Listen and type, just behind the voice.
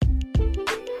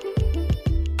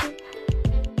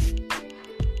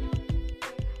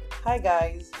Hi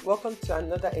guys, welcome to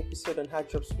another episode on Hard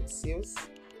Jobs with Sales.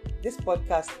 This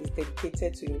podcast is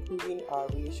dedicated to improving our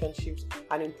relationships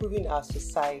and improving our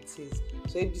societies.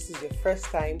 So if this is your first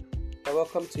time, you're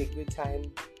welcome to a good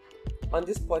time. On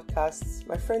this podcast,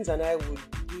 my friends and I would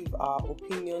give our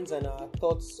opinions and our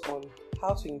thoughts on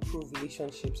how to improve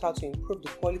relationships, how to improve the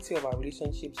quality of our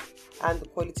relationships and the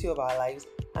quality of our lives,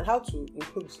 and how to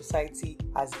improve society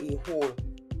as a whole.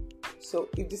 So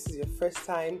if this is your first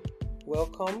time,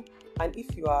 welcome. And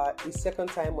if you are a second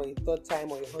time or a third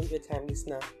time or a 100th time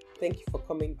listener, thank you for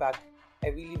coming back. I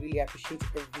really appreciate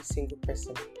every single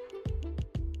person.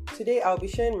 Today I'll be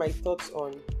sharing my thoughts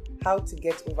on how to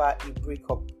get over a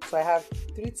breakup. So I have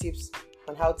 3 tips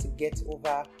on how to get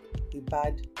over a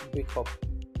bad breakup.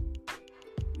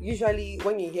 Usually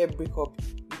when you hear breakup,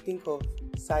 you think of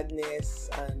sadness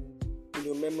and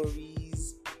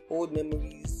memories, old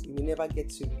memories you may never get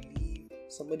to relive.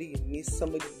 Somebody you miss,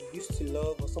 somebody you used to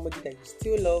love, or somebody that you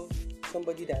still love,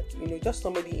 somebody that, just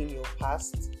somebody in your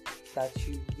past that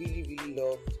you really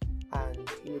loved, and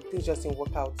things just didn't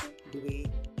work out the way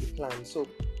you planned. So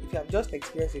if you have just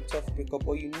experienced a tough breakup,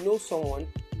 or you know someone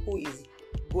who is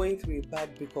going through a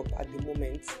bad breakup at the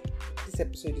moment, this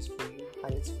episode is for you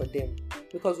and it's for them,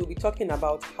 because we'll be talking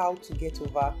about how to get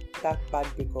over that bad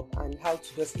breakup and how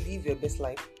to just live your best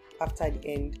life after the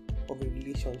end of a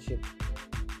relationship.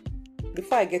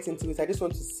 Before I get into it, I just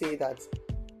want to say that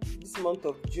this month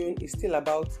of June is still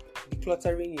about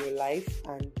decluttering your life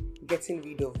and getting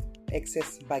rid of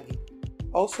excess baggage.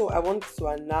 Also, I want to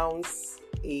announce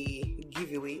a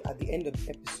giveaway at the end of the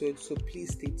episode, so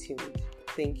please stay tuned.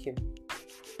 Thank you.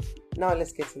 Now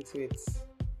let's get into it.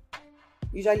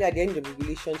 Usually at the end of a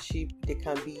relationship, there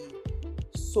can be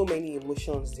so many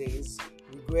emotions. There's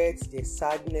regret, there's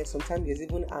sadness, sometimes there's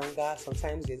even anger,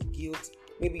 sometimes there's guilt.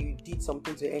 Maybe you did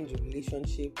something to end your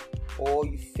relationship, or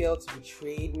you felt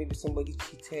betrayed. Maybe somebody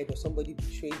cheated or somebody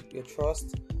betrayed your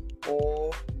trust,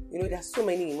 or there's so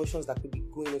many emotions that could be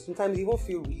going on. Sometimes you even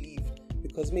feel relieved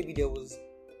because maybe there was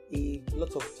a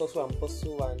lot of tussle and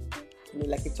bustle and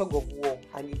like a tug of war,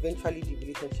 and eventually the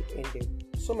relationship ended.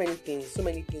 So many things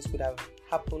could have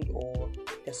happened, or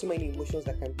there's so many emotions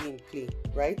that can be in play,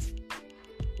 right?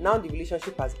 Now the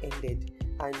relationship has ended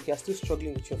and you're still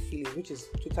struggling with your feelings, which is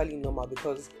totally normal,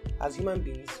 because as human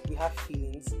beings we have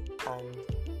feelings, and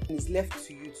it's left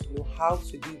to you to know how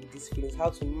to deal with these feelings, how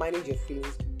to manage your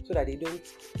feelings so that they don't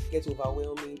get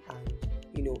overwhelming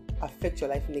and affect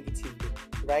your life negatively,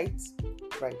 right?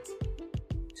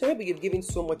 So maybe you've given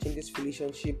so much in this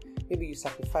relationship, maybe you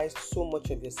sacrificed so much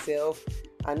of yourself,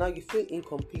 and now you feel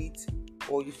incomplete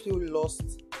or you feel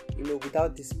lost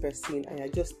without this person, and you're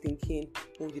just thinking,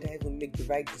 oh, did I even make the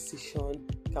right decision?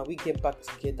 Can we get back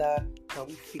together? Can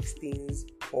we fix things?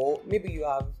 Or maybe you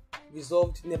have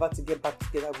resolved never to get back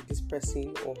together with this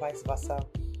person, or vice versa,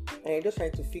 and you're just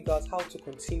trying to figure out how to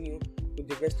continue with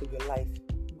the rest of your life.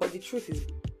 But the truth is,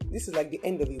 this is like the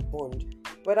end of a bond.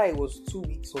 Whether it was 2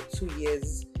 weeks or 2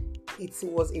 years, it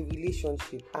was a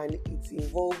relationship, and it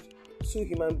involved 2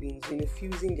 human beings,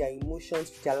 fusing their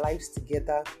emotions, their lives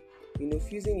together,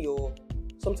 fusing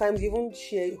sometimes you even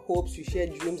share hopes, you share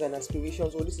dreams and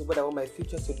aspirations. Oh, this is what I want my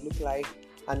future to look like,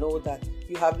 and all that.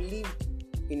 You have lived,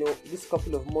 this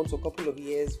couple of months or couple of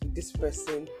years with this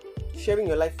person, sharing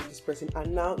your life with this person,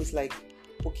 and now it's like,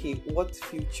 okay, what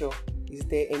future is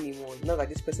there anymore now that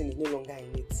this person is no longer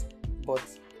in it? But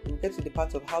we'll get to the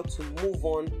part of how to move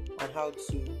on and how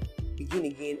to begin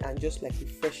again and just like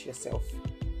refresh yourself.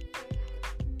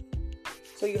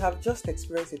 So you have just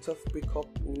experienced a tough breakup,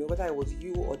 whether it was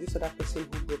you or this other person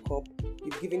who broke up.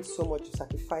 You've given so much, you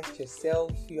sacrificed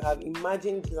yourself, you have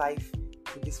imagined life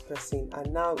with this person,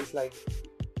 and now it's like,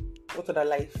 what other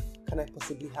life can I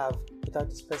possibly have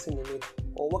without this person in it?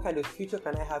 Or what kind of future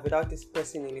can I have without this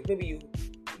person in it?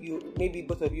 Maybe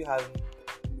both of you have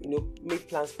made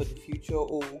plans for the future,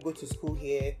 or we'll go to school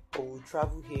here, or we'll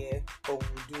travel here, or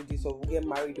we'll do this, or we'll get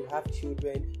married, or have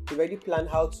children. You already plan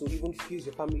how to even fuse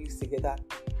your families together,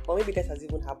 or maybe that has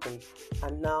even happened,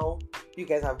 and now you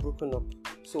guys have broken up.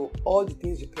 So all the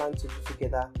things you plan to do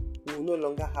together will no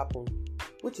longer happen,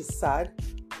 which is sad.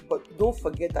 But don't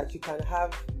forget that you can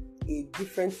have a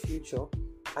different future,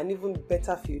 an even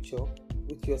better future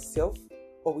with yourself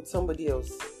or with somebody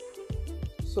else.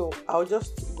 So I'll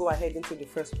just go ahead into the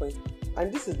first point.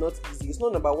 And this is not easy. It's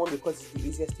not number 1 because it's the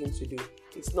easiest thing to do.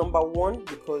 It's number 1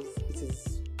 because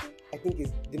I think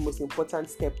it's the most important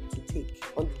step to take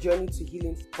on the journey to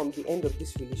healing from the end of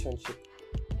this relationship.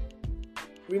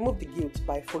 Remove the guilt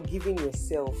by forgiving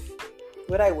yourself.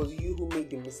 Whether it was you who made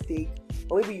the mistake,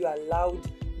 or maybe you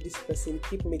allowed this person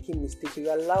keep making mistakes, or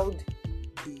you allowed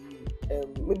the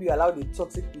maybe you allowed a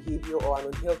toxic behavior or an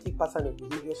unhealthy pattern of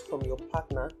behaviors from your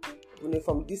partner,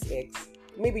 from this ex.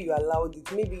 Maybe you allowed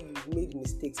it, maybe you made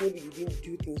mistakes, maybe you didn't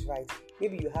do things right,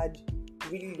 maybe you had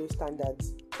really low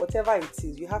standards. Whatever it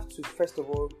is, you have to first of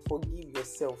all forgive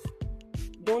yourself.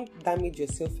 Don't damage your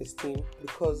self-esteem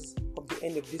because of the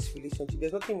end of this relationship.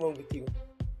 There's nothing wrong with you.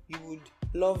 You would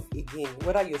love again,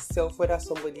 whether yourself, whether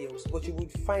somebody else, but you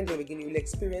would find love again. You will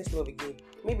experience love again.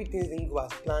 Maybe things didn't go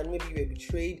as planned, maybe you were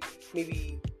betrayed,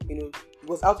 maybe it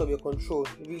was out of your control,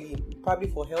 really, probably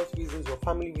for health reasons or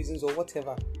family reasons or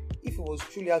whatever. If it was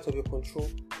truly out of your control,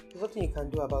 there's nothing you can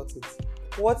do about it.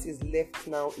 What is left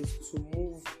now is to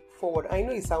move forward. I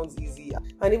know it sounds easy,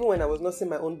 and even when I was not seeing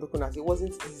my own broken heart, it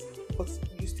wasn't easy, but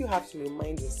you still have to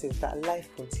remind yourself that life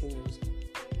continues.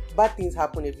 Bad things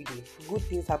happen every day, good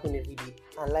things happen every day,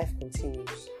 and life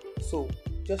continues. So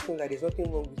just know that there's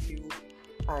nothing wrong with you,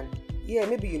 and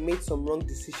maybe you made some wrong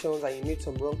decisions and you made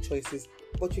some wrong choices,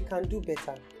 but you can do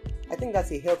better. I think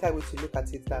that's a healthier way to look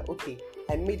at it, that okay,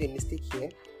 I made a mistake here,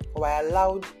 or I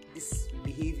allowed this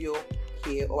behavior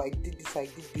here, or I did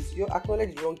this. You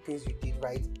acknowledge the wrong things you did,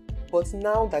 right? But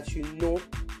now that you know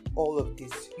all of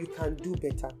this, you can do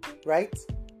better, right?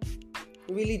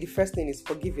 Really, the first thing is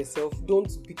forgive yourself. Don't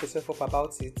beat yourself up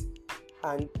about it,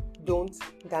 and don't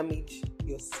damage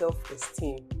your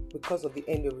self-esteem because of the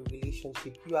end of a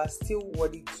relationship. You are still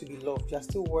worthy to be loved. You are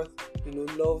still worth,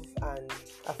 love and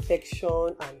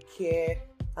affection and care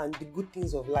and the good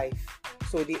things of life.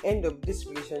 So the end of this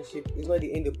relationship is not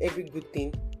the end of every good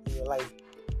thing in your life.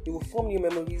 It will form new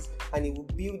memories and it will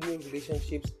build new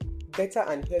relationships, better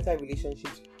and healthier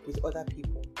relationships with other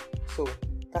people. So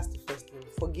that's the first thing.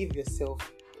 Forgive yourself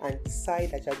and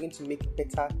decide that you're going to make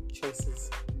better choices.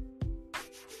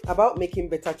 About making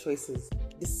better choices,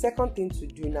 the second thing to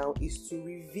do now is to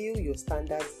review your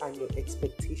standards and your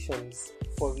expectations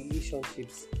for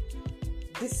relationships.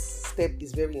 This step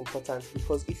is very important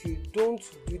because if you don't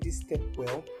do this step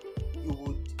well, you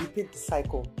would repeat the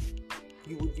cycle.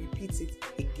 You would repeat it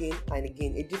again and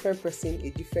again. A different person,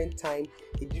 a different time,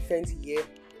 a different year,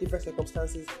 different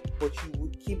circumstances, but you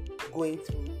would keep going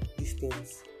through these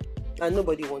things. And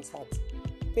nobody wants that.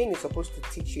 Pain is supposed to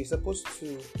teach you, it's supposed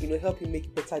to, help you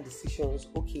make better decisions.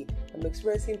 Okay, I'm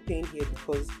experiencing pain here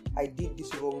because I did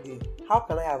this wrongly. How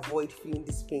can I avoid feeling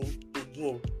this pain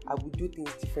again? I will do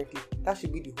things differently. That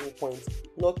should be the whole point.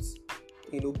 Not,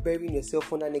 burying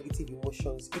yourself under negative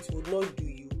emotions. It would not do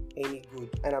you any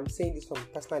good. And I'm saying this from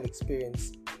personal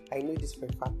experience. I know this for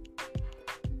a fact.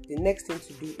 The next thing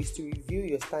to do is to review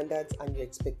your standards and your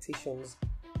expectations.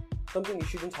 Something you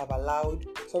shouldn't have allowed,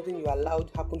 something you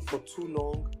allowed happen for too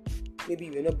long, maybe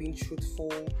you're not being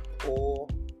truthful, or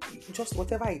just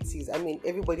whatever it is. I mean,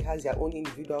 everybody has their own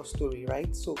individual story,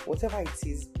 right? So whatever it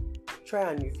is,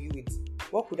 try and review it.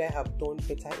 What could I have done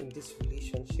better in this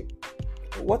relationship?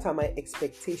 What are my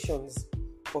expectations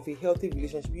of a healthy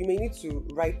relationship? You may need to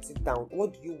write it down.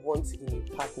 What do you want in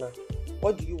a partner?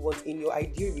 What do you want in your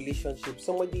ideal relationship?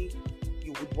 Somebody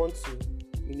you would want to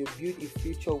build a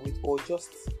future with, or just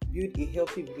build a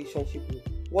healthy relationship with.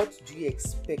 What do you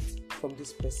expect from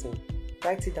this person?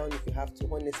 Write it down if you have to.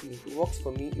 Honestly, it works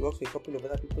for me, it works for a couple of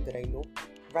other people that I know.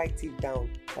 Write it down.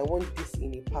 I want this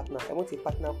in a partner. I want a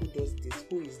partner who does this,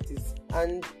 who is this.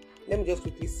 And let me just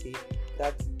quickly say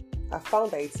that I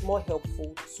found that it's more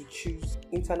helpful to choose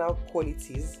internal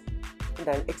qualities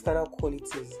than external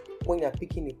qualities when you're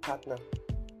picking a partner.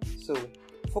 So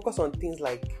focus on things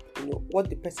like what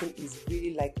the person is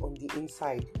really like on the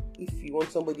inside. If you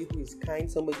want somebody who is kind,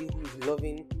 somebody who is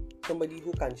loving, somebody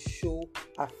who can show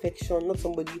affection, not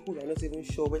somebody who you're not even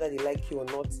sure whether they like you or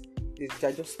not,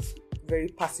 they're just very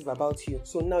passive about you.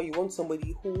 So now you want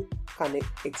somebody who can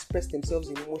express themselves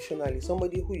emotionally,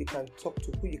 somebody who you can talk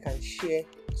to, who you can share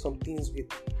some things with.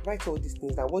 Write all these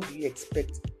things down. What do you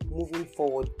expect moving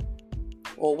forward?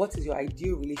 Or what is your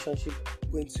ideal relationship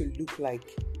going to look like?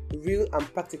 Real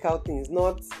and practical things,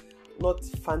 not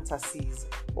fantasies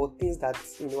or things that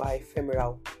are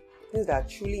ephemeral, things that are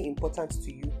truly important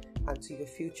to you and to your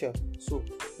future. So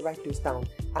write those down.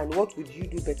 And what would you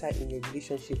do better in your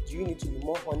relationship? Do you need to be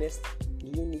more honest? Do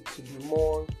you need to be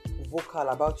more vocal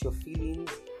about your feelings?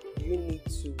 Do you need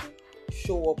to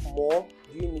show up more?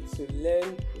 Do you need to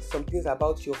learn some things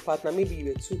about your partner? Maybe you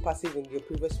were too passive in your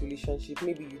previous relationship.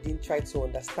 Maybe you didn't try to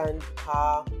understand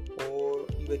her, or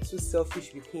you were too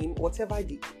selfish with him. Whatever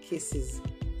the case is,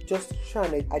 just try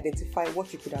and identify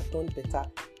what you could have done better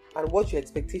and what your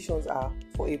expectations are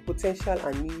for a potential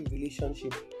and new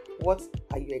relationship. What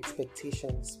are your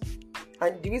expectations?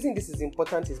 And the reason this is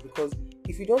important is because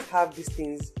if you don't have these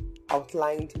things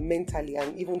outlined mentally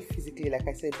and even physically, like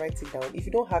I said, write it down. If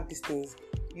you don't have these things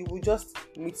you will just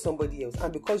meet somebody else,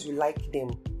 and because you like them,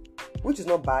 which is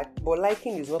not bad, but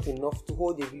liking is not enough to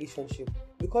hold a relationship.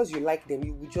 Because you like them,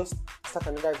 you will just start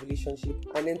another relationship,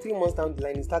 and then 3 months down the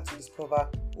line, you start to discover,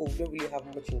 oh, we don't really have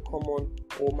much in common,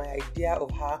 or my idea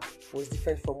of her was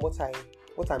different from what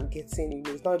I'm getting.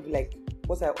 It's not like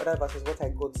what I ordered versus what I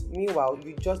got. Meanwhile,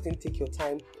 you just didn't take your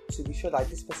time to be sure that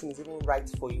this person is even right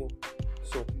for you.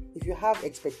 So if you have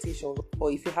expectations,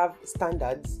 or if you have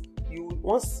standards,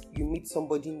 once you meet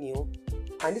somebody new,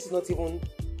 and this is not even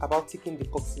about ticking the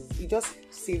boxes, it just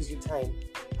saves you time,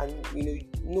 and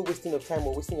no wasting of time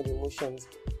or wasting of emotions,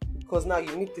 because now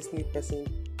you meet this new person,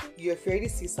 you already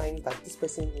see signs that this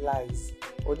person lies,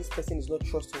 or this person is not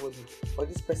trustworthy, or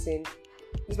this person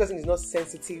is not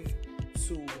sensitive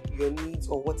to your needs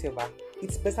or whatever.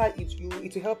 It's better it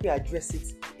will help you address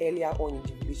it earlier on in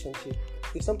the relationship.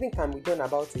 If something can be done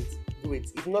about it,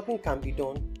 great. If nothing can be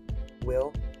done,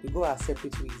 well, we go our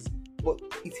separate ways. But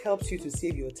it helps you to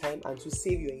save your time and to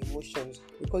save your emotions,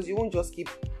 because you won't just keep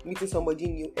meeting somebody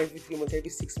new every 3 months, every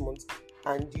 6 months,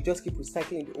 and you just keep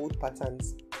recycling the old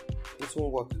patterns. It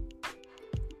won't work.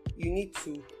 You need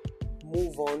to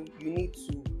move on. You need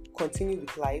to continue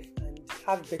with life and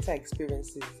have better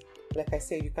experiences. Like I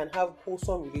said, you can have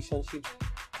wholesome relationships.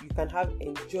 You can have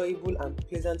enjoyable and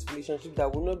pleasant relationships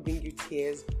that will not bring you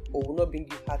tears or will not bring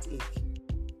you heartache.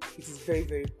 It is very,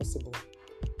 very possible.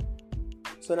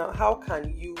 So now, how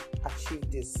can you achieve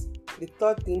this? The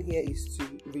third thing here is to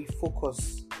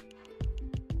refocus.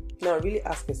 Now, really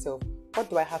ask yourself, what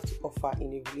do I have to offer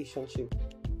in a relationship?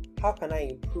 How can I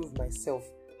improve myself?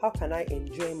 How can I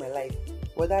enjoy my life?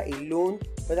 Whether alone,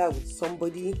 whether with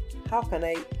somebody, how can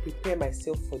I prepare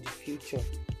myself for the future?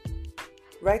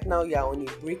 Right now, you are on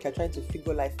a break, you're trying to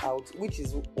figure life out, which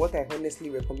is what I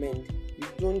honestly recommend. You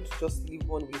don't just leave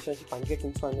one relationship and get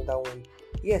into another one.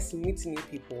 Yes, meet new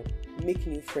people, make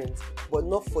new friends, but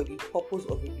not for the purpose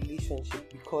of a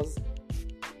relationship, because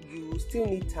you still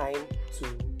need time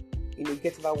to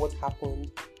get over what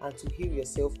happened and to heal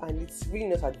yourself. And it's really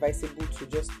not advisable to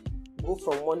just go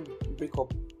from one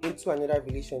breakup into another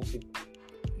relationship.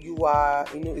 You are,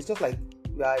 it's just like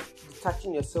you are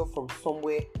detaching yourself from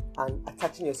somewhere and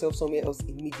attaching yourself somewhere else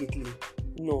immediately.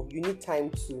 No, you need time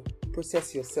to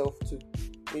process yourself, to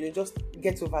just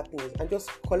get over things and just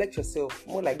collect yourself,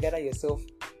 more like gather yourself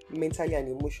mentally and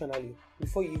emotionally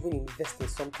before you even invest in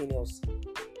something else.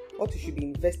 What you should be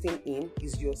investing in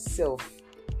is yourself,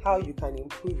 how you can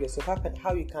improve yourself,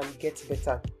 how you can get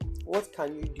better. What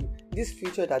can you do? This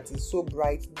future that is so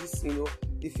bright,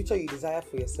 the future you desire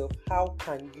for yourself, how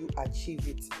can you achieve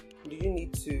it? Do you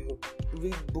need to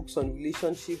read books on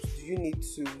relationships? Do you need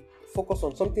to focus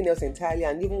on something else entirely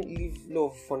and even leave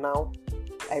love for now?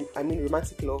 I mean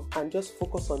romantic love, and just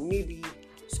focus on maybe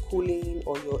schooling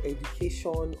or your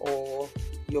education or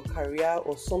your career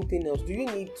or something else? Do you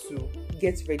need to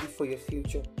get ready for your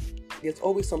future? There's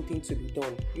always something to be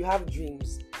done. You have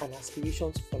dreams and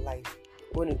aspirations for life.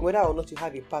 Whether or not you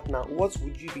have a partner, what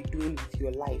would you be doing with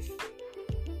your life?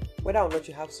 Whether or not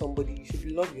you have somebody, you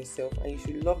should love yourself and you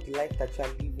should love the life that you are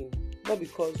living. Not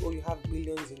because, you have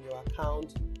billions in your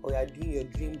account, or you are doing your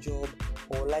dream job,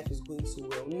 or life is going so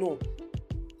well. No.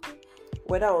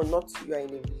 Whether or not you are in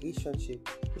a relationship,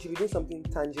 you should be doing something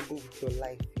tangible with your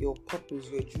life, your purpose,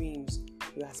 your dreams,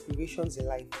 your aspirations in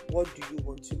life. What do you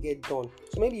want to get done?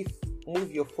 So maybe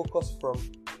move your focus from,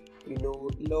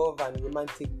 love and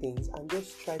romantic things, and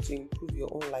just try to improve your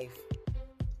own life.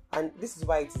 And this is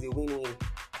why it is a win-win.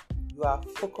 You are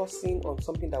focusing on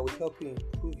something that will help you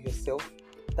improve yourself,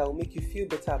 that will make you feel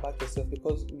better about yourself,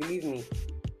 because believe me,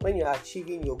 when you are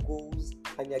achieving your goals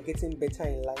and you are getting better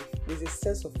in life, there's a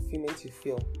sense of fulfillment you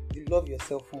feel. You love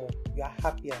yourself more, you are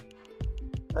happier.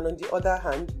 And on the other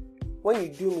hand, when you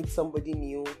do meet somebody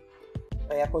new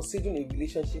and you are considering a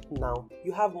relationship now,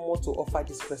 you have more to offer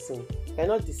this person. You're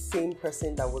not the same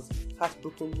person that was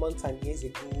heartbroken months and years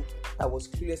ago, that was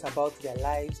clueless about their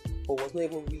lives, or was not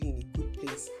even really in a good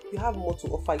place. You have more to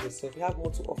offer yourself. You have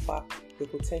more to offer your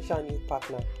potential new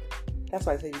partner. That's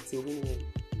why I said it's a win-win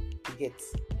to get.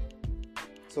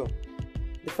 So,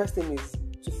 the first thing is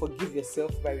to forgive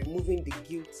yourself by removing the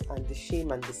guilt and the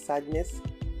shame and the sadness.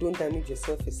 Don't damage your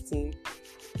self-esteem.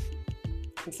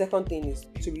 The second thing is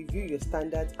to review your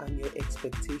standards and your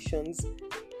expectations.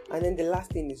 And then the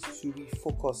last thing is to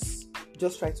refocus.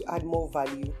 Just try to add more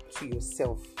value to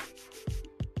yourself.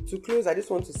 To close, I just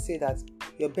want to say that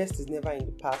your best is never in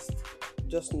the past.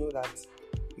 Just know that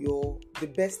the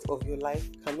best of your life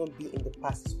cannot be in the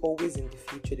past. It's always in the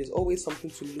future. There's always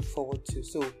something to look forward to.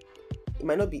 So it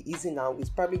might not be easy now. It's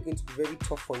probably going to be very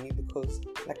tough on you because,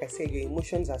 like I said, your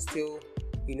emotions are still,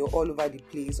 all over the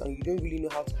place and you don't really know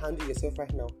how to handle yourself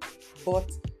right now. But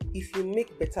if you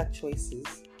make better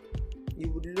choices, you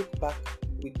would look back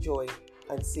with joy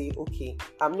and say, okay,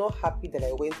 I'm not happy that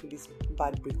I went through this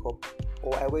bad breakup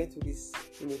or I went through this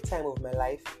time of my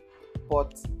life,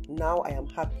 but now I am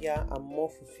happier, I'm more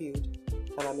fulfilled,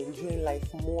 and I'm enjoying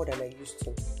life more than I used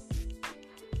to.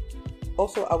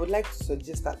 Also, I would like to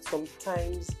suggest that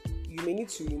sometimes you may need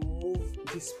to remove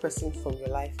this person from your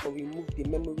life or remove the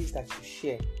memories that you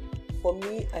share. For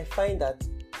me, I find that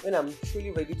when I'm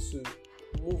truly ready to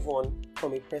move on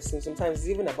from a person, sometimes it's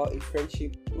even about a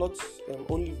friendship, not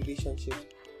only relationships.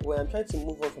 When I'm trying to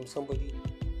move on from somebody,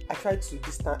 I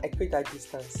create that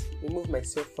distance, remove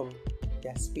myself from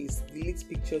their space, delete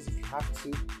pictures if you have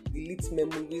to, delete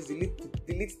memories, delete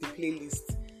the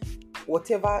playlist,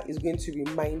 whatever is going to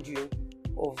remind you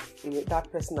of that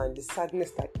person and the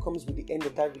sadness that comes with the end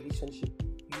of that relationship.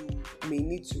 You may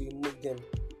need to remove them.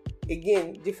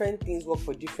 Again, different things work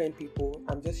for different people.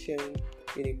 I'm just sharing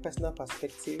in a personal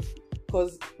perspective,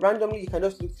 because randomly you can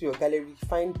just look through your gallery,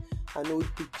 find an old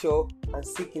picture and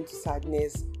sink into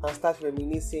sadness and start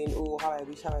reminiscing, oh, how I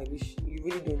wish. You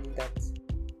really don't need that.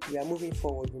 We are moving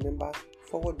forward. Remember,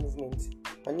 forward movement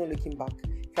and not looking back.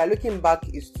 If you're looking back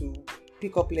is to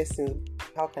pick up lessons,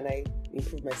 how can I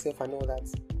improve myself and all that,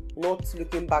 not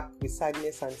looking back with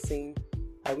sadness and saying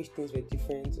I wish things were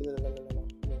different.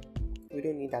 No, we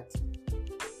don't need that.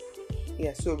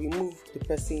 So remove the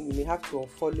person. You may have to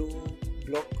unfollow,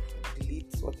 block,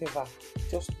 delete, whatever.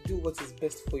 Just do what is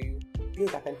best for you,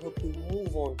 things that can help you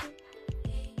move on.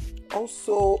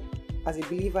 Also, as a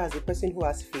believer, as a person who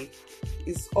has faith,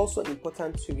 it's also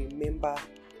important to remember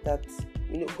that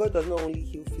God does not only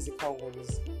heal physical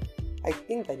wounds. I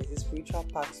think that there's a spiritual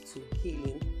part to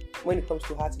healing when it comes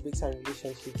to heartbreaks and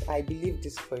relationships. I believe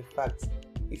this for a fact.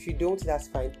 If you don't, that's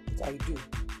fine, but I do.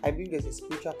 I believe there's a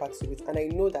spiritual part to it, and I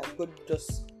know that God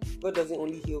doesn't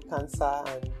only heal cancer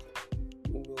and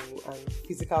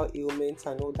physical ailments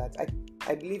and all that.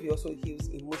 I believe He also heals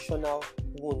emotional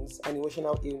wounds and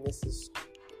emotional illnesses.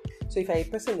 So if you're a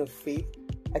person of faith,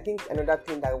 I think another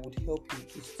thing that would help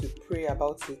you is to pray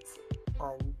about it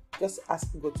and just ask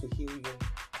God to heal you.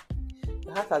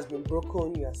 Your heart has been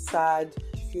broken, you are sad,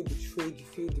 you feel betrayed, you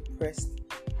feel depressed,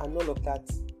 and all of that.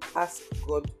 Ask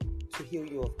God to heal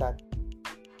you of that.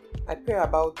 I pray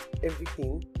about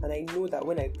everything, and I know that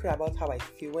when I pray about how I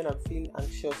feel, when I'm feeling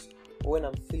anxious, or when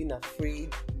I'm feeling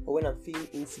afraid, or when I'm feeling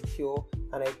insecure,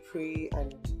 and I pray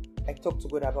and I talk to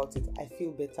God about it, I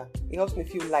feel better. It helps me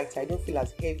feel lighter. I don't feel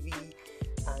as heavy,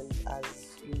 and as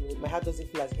my heart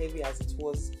doesn't feel as heavy as it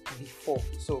was before.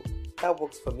 So that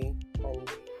works for me, and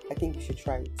I think you should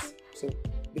try it. So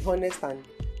be honest and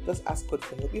just ask God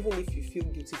for help. Even if you feel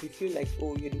guilty, if you feel like,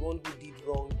 oh, you're the one who did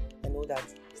wrong and all that,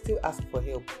 still ask for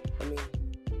help.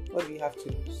 What do you have to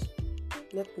lose?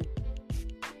 Nothing.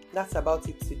 That's about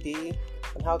it today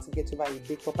on how to get over a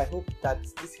breakup. I hope that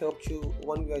this helped you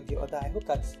one way or the other. I hope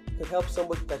that it could help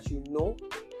somebody that you know.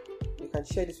 You can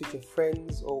share this with your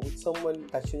friends or with someone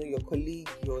that your colleague,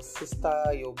 your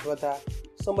sister, your brother,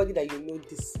 somebody that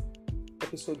this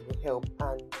episode will help,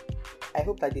 and I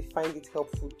hope that they find it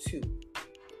helpful too.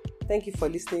 Thank you for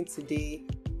listening today.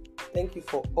 Thank you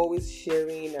for always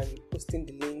sharing and posting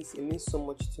the links. It means so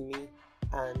much to me,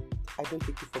 and I don't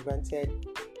take it for granted.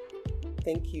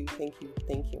 Thank you.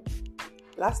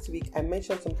 Last week, I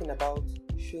mentioned something about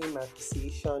showing my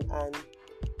appreciation, and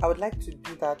I would like to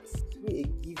do that through a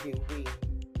giveaway.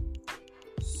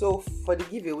 So for the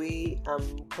giveaway,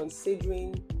 I'm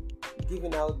considering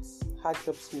giving out Hard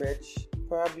Drops merch,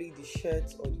 probably the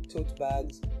shirts or the tote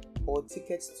bags, or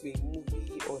tickets to a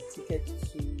movie, or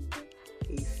tickets to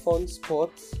a fun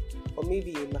spot, or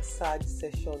maybe a massage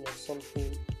session or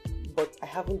something. But I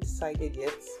haven't decided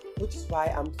yet, which is why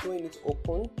I'm throwing it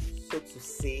open, so to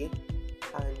say,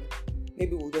 and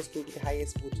maybe we'll just go with the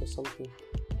highest vote or something.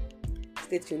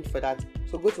 Stay tuned for that.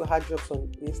 So go to Hard Drops on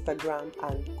Instagram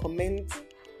and comment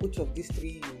which of these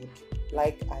three you would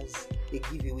like as a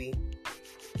giveaway.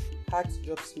 Hard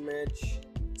Drops merch,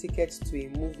 tickets to a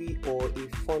movie or a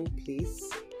fun place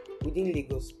within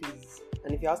Lagos, please.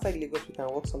 And if you're outside Lagos, we can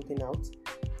work something out.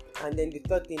 And then the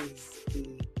third thing is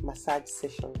the massage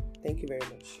session. Thank you very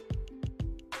much.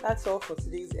 That's all for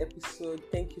today's episode.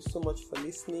 Thank you so much for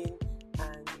listening,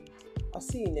 and I'll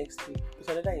see you next week with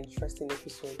another interesting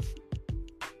episode.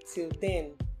 Till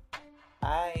then,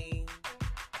 bye.